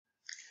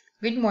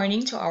Good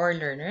morning to our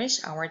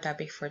learners. Our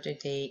topic for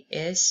today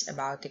is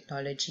about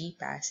technology,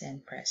 past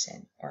and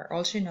present, or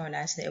also known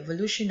as the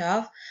evolution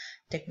of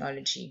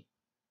technology.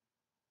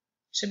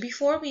 So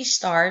before we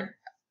start,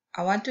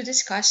 I want to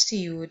discuss to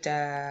you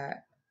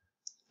the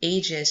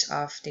ages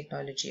of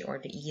technology or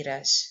the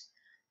eras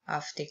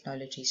of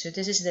technology. So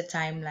this is the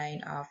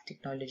timeline of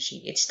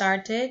technology. It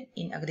started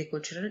in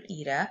agricultural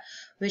era,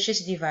 which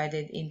is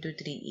divided into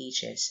three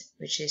ages,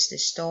 which is the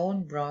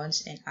stone,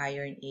 bronze, and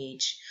iron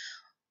age.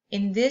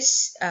 In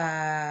this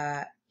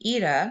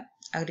era,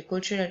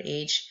 agricultural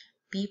age,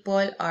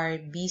 people are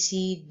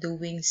busy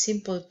doing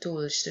simple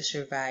tools to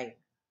survive.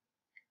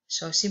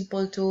 So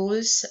simple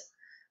tools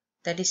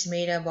that is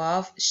made up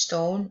of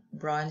stone,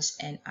 bronze,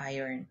 and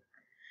iron.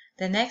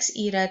 The next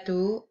era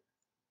to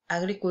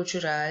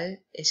agricultural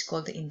is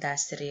called the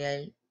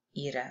industrial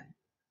era.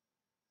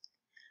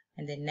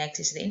 And then next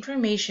is the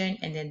information,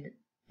 and then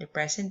the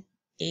present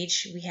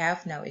age we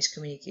have now is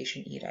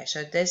communication era.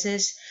 So this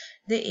is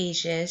the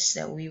ages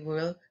that we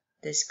will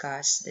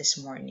discuss this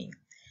morning.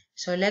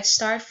 So let's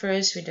start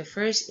first with the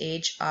first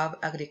age of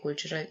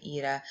agricultural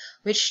era,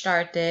 which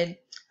started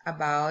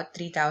about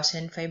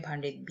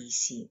 3500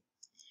 BC.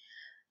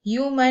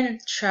 Human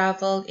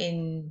traveled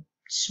in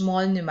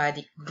small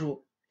nomadic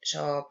group.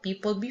 So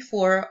people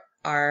before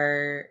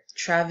are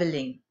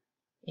traveling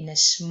in a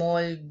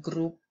small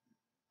group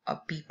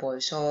of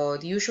people. So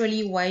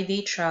usually why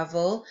they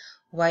travel,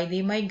 why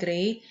they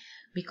migrate,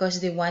 because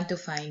they want to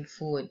find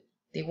food.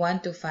 They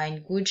want to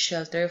find good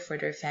shelter for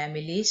their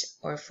families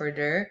or for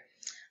their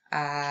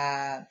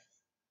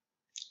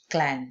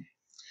clan.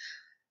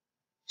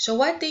 So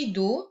what they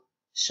do,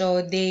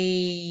 so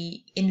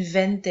they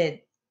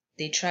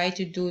try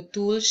to do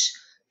tools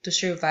to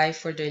survive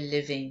for their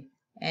living.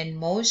 And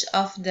most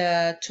of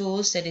the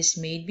tools that is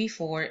made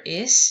before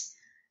is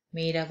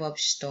made up of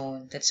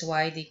stone. That's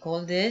why they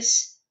call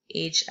this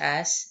age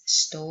as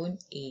Stone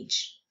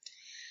Age.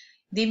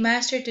 They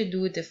master to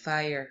do the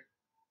fire.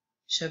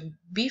 So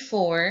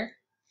before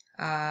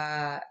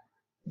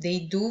they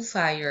do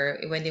fire,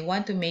 when they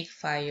want to make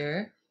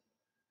fire,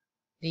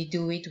 they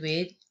do it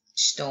with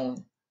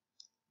stone.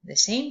 At the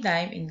same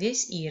time, in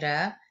this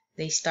era,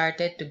 they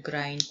started to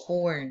grind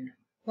corn.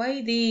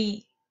 Why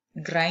they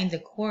grind the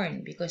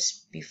corn?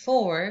 Because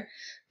before,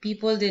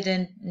 people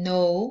didn't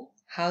know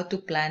how to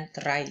plant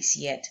rice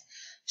yet.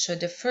 So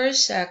the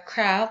first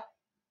the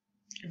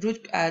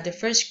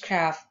first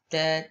crop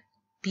that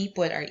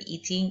people are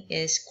eating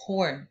is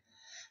corn.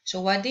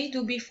 So what they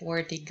do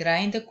before, they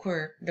grind the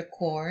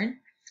corn,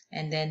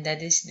 and then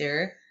that is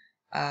their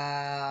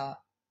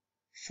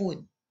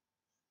food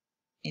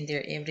in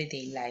their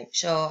everyday life.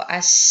 So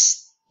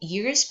as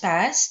years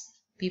pass,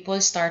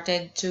 people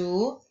started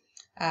to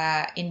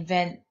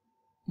invent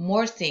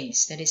more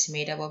things that is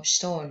made up of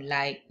stone,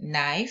 like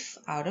knife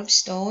out of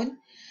stone,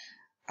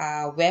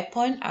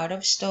 weapon out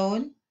of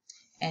stone,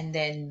 and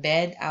then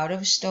bed out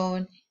of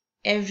stone,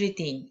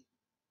 everything.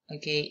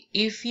 Okay,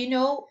 if you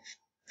know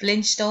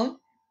Flintstone,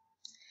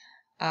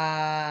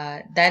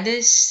 that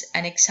is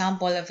an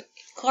example of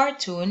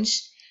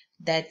cartoons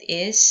that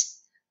is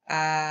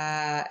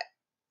uh,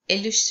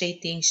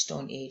 illustrating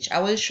Stone Age. I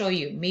will show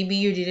you. Maybe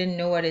you didn't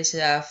know what is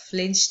a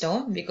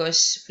Flintstone,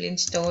 because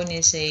Flintstone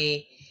is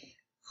a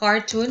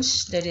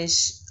cartoons that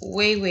is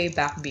way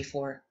back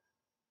before.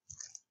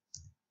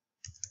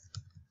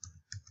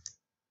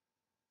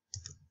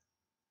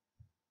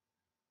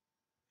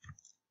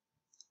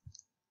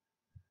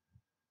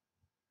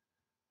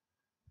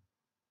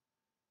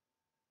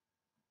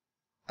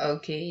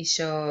 Okay,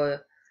 so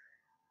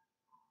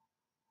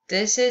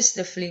this is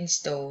the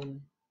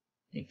Flintstone.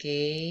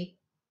 Okay,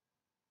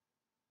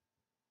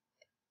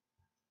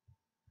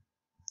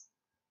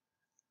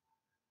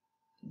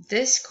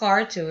 this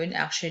cartoon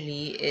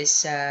actually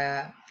is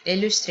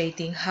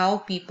illustrating how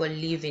people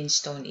live in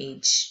Stone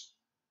Age.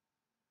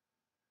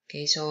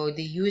 Okay, so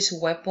they use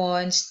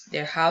weapons,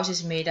 their house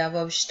is made up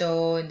of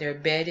stone, their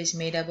bed is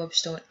made up of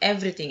stone,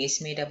 everything is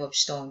made up of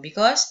stone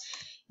because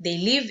they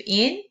live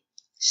in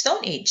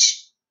Stone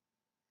Age.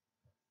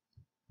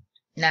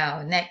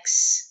 Now,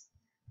 next.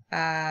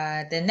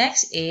 The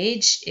next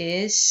age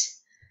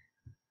is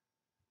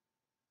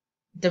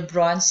the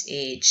Bronze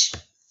Age.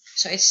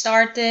 So it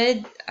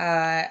started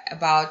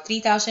about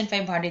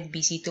 3500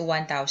 BC to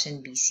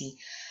 1000 BC.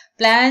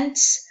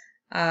 Plants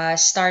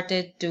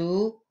started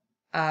to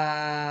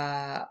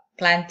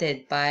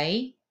planted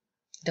by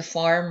the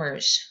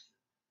farmers.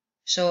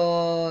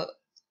 So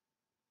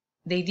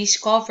they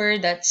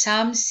discovered that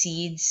some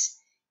seeds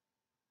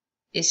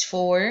is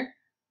for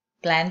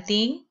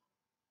planting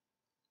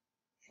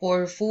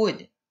for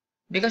food,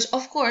 because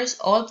of course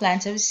all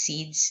plants have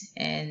seeds,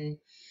 and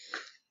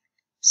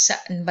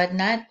but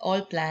not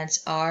all plants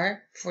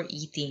are for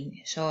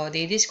eating. So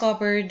they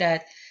discovered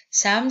that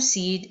some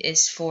seed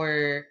is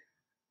for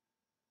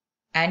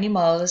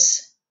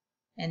animals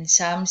and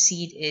some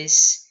seed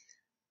is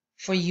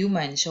for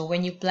humans. So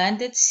when you plant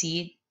that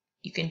seed,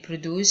 you can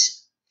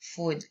produce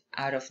food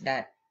out of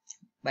that.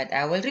 But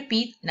I will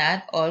repeat,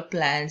 not all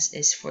plants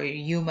is for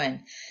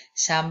human.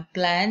 Some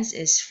plants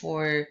is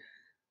for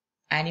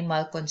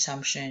animal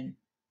consumption.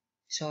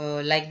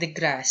 So like the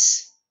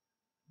grass.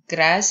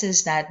 Grass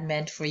is not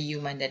meant for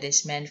human, that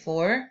is meant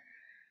for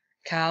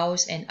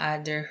cows and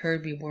other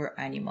herbivore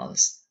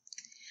animals.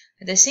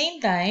 At the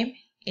same time,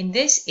 in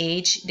this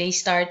age, they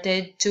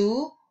started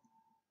to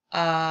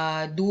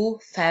do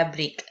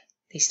fabric.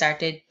 They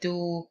started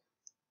to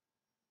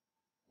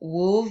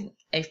wove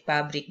a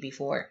fabric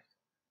before.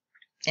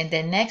 And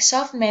then next,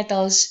 soft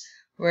metals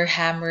were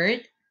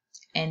hammered,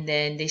 and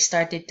then they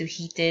started to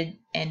heat it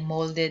and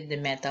molded the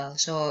metal.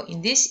 So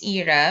in this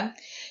era,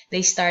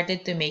 they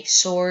started to make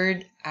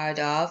sword out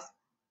of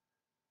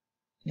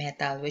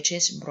metal, which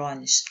is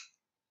bronze.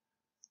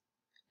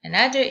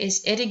 Another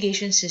is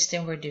irrigation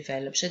system were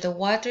developed. So the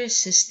water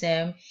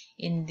system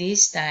in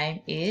this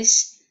time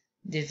is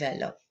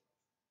developed.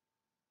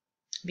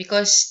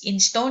 Because in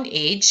Stone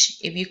Age,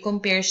 if you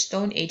compare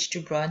Stone Age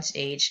to Bronze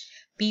Age,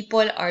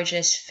 people are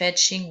just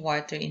fetching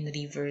water in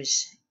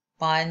rivers,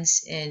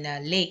 ponds, and a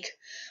lake.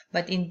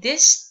 But in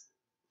this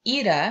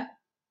era,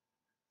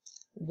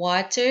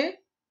 water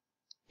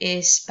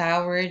is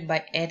powered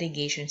by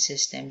irrigation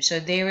system. So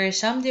there were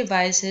some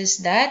devices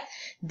that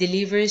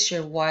delivers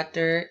your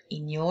water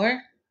in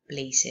your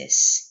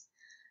places.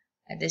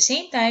 At the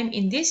same time,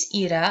 in this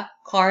era,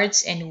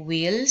 carts and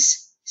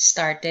wheels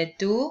started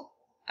to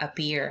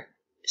appear.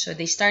 So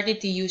they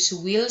started to use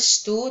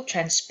wheels to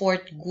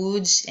transport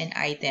goods and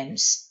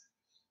items.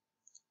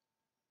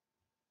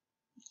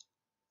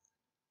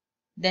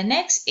 The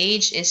next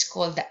age is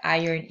called the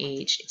Iron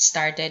Age. It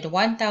started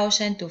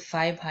 1000 to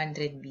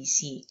 500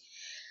 BC.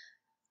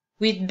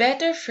 With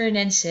better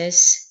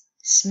furnaces,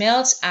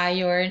 smelts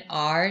iron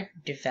are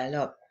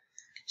developed.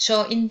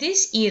 So in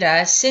this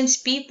era, since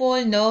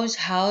people knows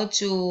how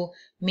to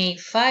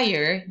make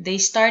fire, they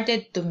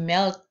started to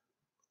melt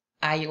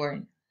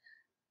iron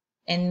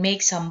and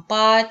make some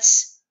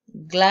pots,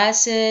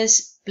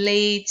 glasses,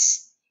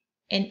 plates,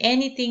 and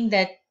anything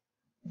that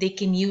they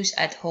can use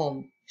at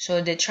home.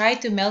 So they try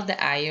to melt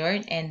the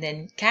iron and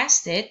then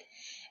cast it,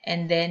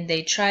 and then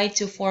they try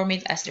to form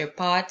it as their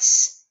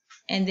pots,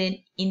 and then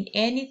in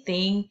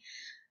anything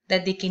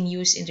that they can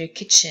use in their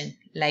kitchen,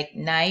 like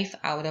knife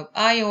out of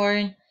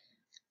iron,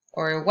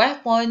 or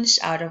weapons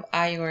out of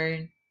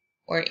iron,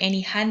 or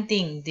any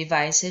hunting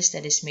devices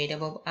that is made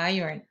up of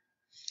iron.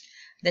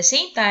 At the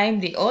same time,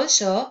 they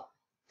also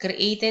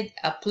created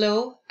a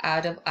plow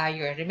out of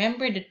iron.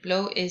 Remember that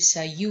plow is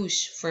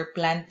used for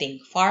planting.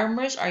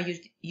 Farmers are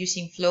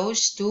using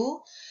plows to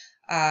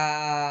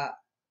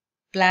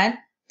plant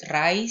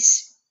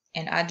rice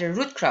and other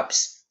root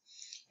crops.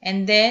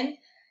 And then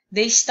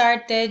they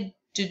started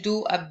to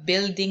do a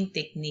building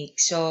technique.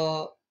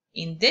 So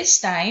in this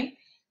time,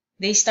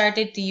 they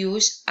started to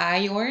use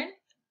iron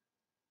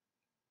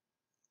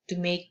to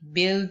make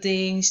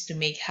buildings, to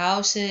make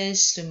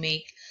houses, to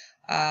make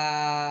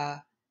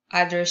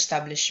other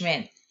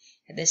establishment.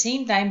 At the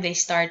same time, they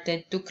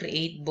started to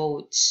create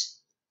boats.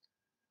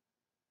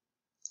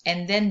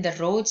 And then the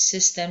road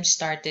system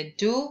started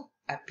to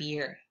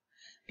appear.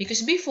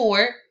 Because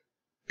before,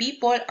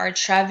 people are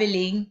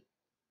traveling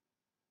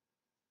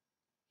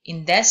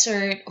in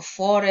desert or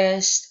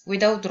forest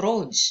without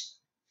roads.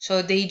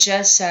 So they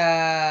just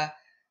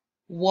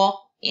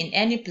walk in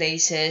any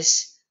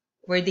places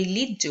where they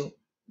lead to.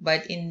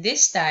 But in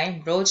this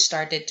time, roads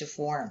started to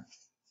form.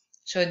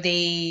 So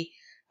they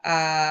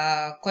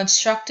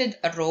constructed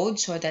a road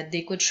so that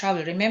they could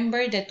travel.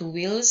 Remember that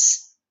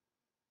wheels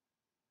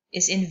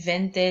is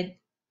invented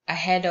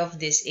ahead of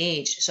this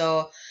age.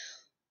 So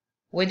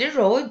with the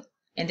road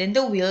and then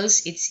the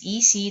wheels, it's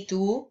easy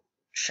to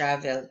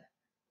travel.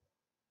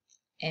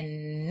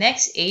 And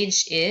next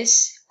age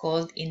is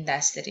called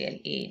Industrial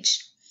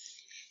Age.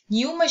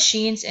 New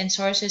machines and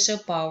sources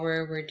of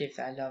power were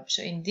developed.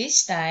 So in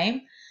this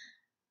time,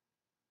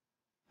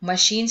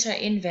 machines are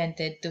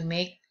invented to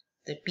make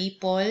the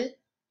people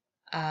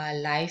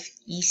life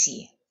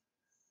easy.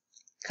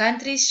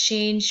 Countries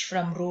change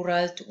from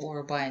rural to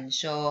urban.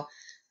 So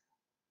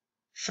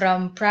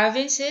from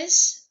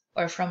provinces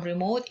or from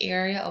remote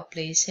area of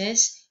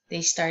places,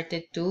 they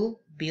started to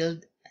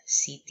build a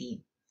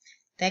city.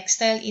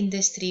 Textile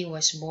industry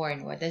was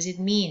born. What does it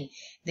mean?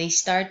 They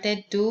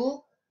started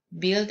to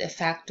build a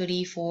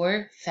factory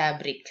for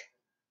fabric.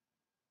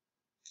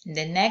 And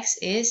the next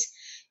is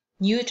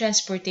new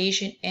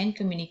transportation and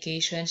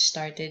communication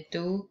started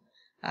to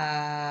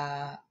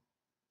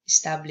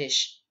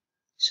establish.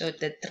 So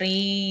the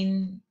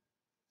train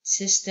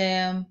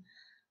system,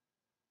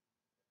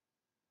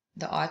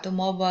 the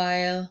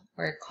automobile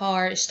or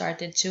car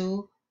started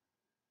to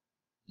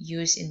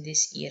use in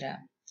this era.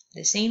 At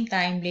the same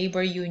time,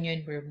 labor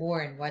union were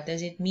born. What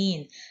does it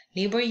mean?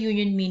 Labor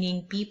union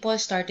meaning people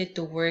started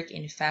to work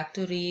in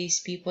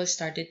factories, people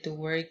started to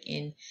work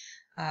in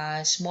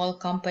small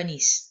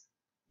companies.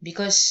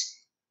 Because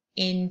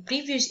in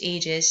previous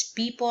ages,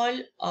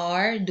 people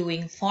are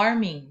doing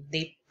farming.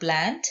 They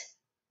plant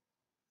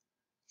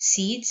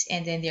seeds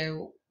and then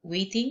they're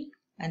waiting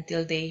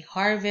until they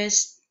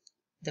harvest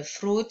the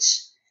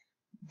fruits,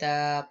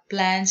 the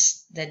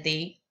plants that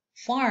they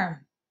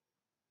farm.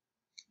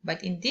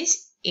 But in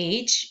this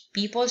age,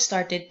 people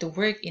started to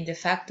work in the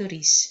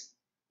factories.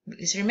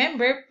 Because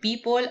remember,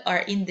 people are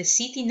in the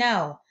city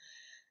now.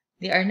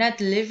 They are not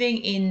living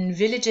in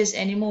villages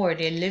anymore.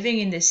 They're living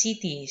in the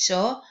city.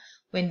 So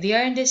when they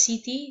are in the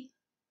city,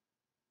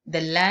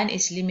 the land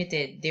is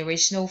limited. There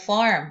is no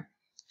farm.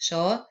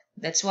 So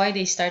that's why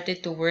they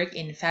started to work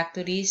in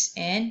factories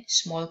and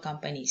small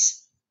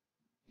companies.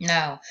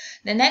 Now,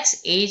 the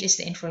next age is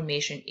the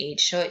information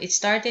age. So it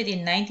started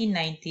in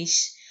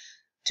 1990s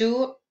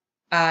to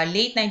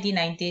late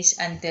 1990s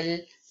until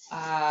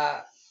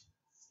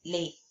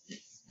late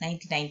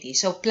 1990s.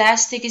 So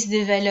plastic is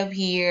developed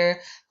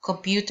here,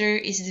 computer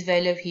is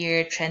developed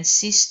here,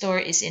 transistor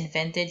is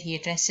invented here.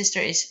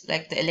 Transistor is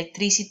like the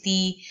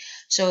electricity.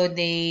 So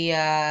they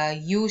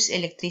use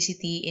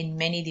electricity in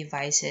many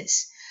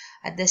devices.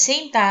 At the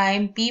same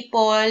time,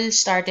 people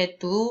started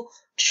to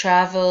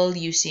travel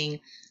using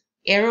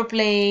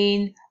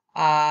aeroplane,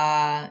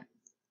 and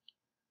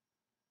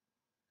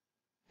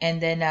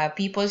then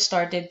people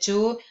started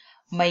to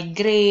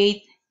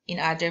migrate in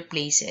other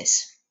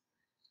places.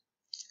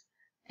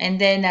 And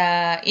then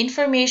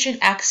information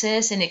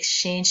access and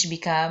exchange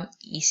become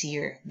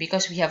easier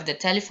because we have the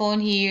telephone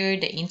here,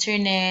 the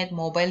internet,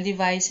 mobile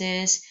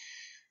devices.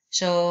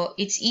 So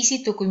it's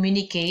easy to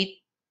communicate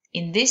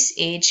in this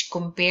age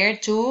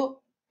compared to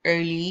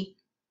early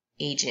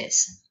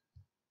ages.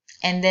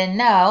 And then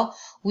now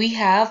we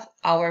have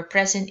our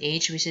present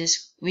age, which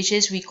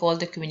is we call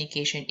the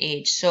communication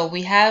age. So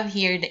we have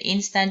here the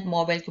instant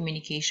mobile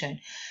communication.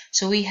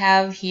 So we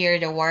have here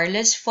the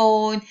wireless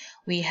phone.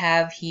 We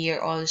have here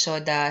also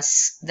the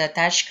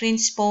touchscreen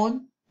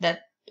phone. The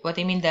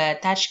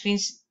touchscreen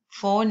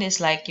phone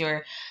is like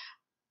your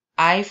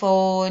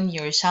iPhone,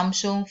 your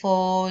Samsung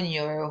phone,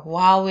 your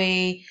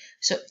Huawei.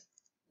 So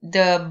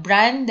the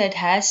brand that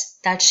has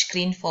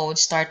touchscreen phone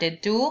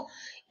started to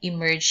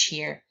emerge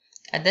here.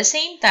 At the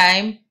same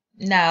time,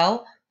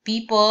 now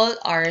people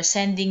are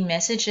sending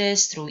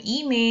messages through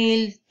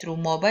email, through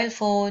mobile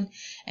phone,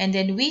 and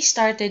then we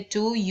started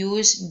to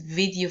use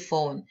video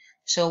phone.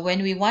 So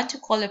when we want to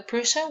call a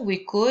person,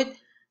 we could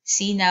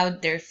see now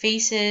their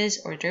faces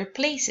or their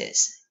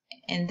places.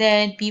 And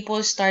then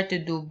people start to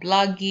do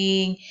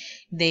blogging,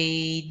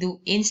 they do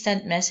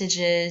instant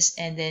messages,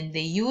 and then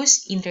they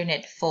use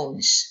internet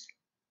phones.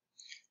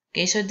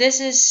 Okay, so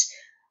this is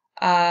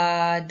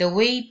the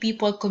way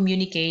people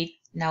communicate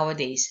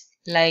nowadays.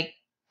 Like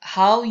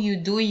how you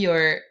do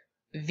your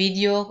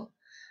video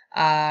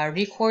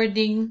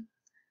recording,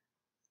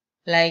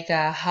 like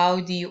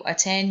how do you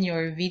attend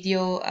your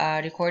video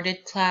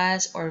recorded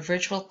class or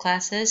virtual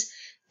classes.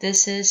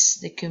 This is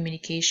the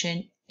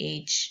communication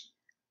age.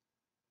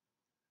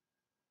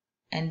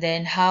 And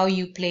then how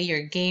you play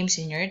your games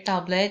in your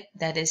tablet,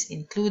 that is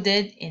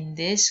included in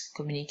this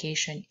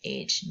communication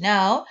age.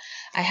 Now,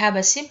 I have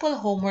a simple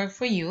homework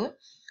for you.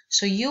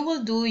 So you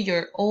will do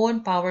your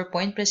own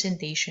PowerPoint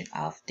presentation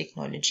of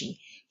technology.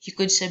 You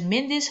could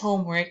submit this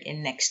homework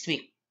in next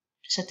week.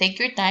 So take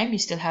your time, you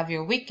still have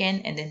your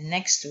weekend, and then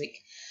next week.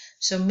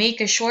 So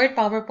make a short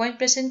PowerPoint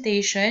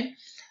presentation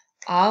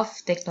of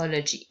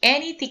technology.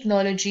 Any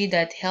technology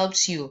that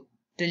helps you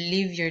to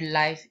live your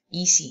life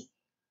easy.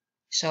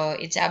 So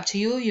it's up to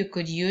you. You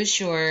could use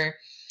your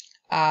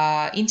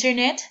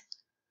internet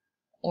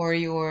or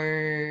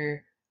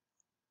your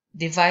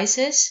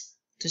devices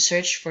to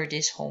search for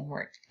this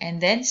homework and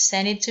then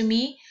send it to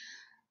me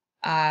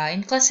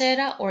in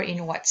Coursera or in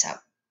WhatsApp.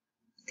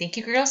 Thank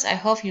you, girls. I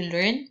hope you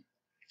learned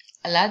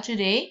a lot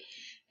today,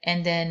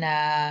 and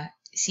then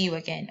see you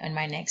again on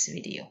my next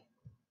video.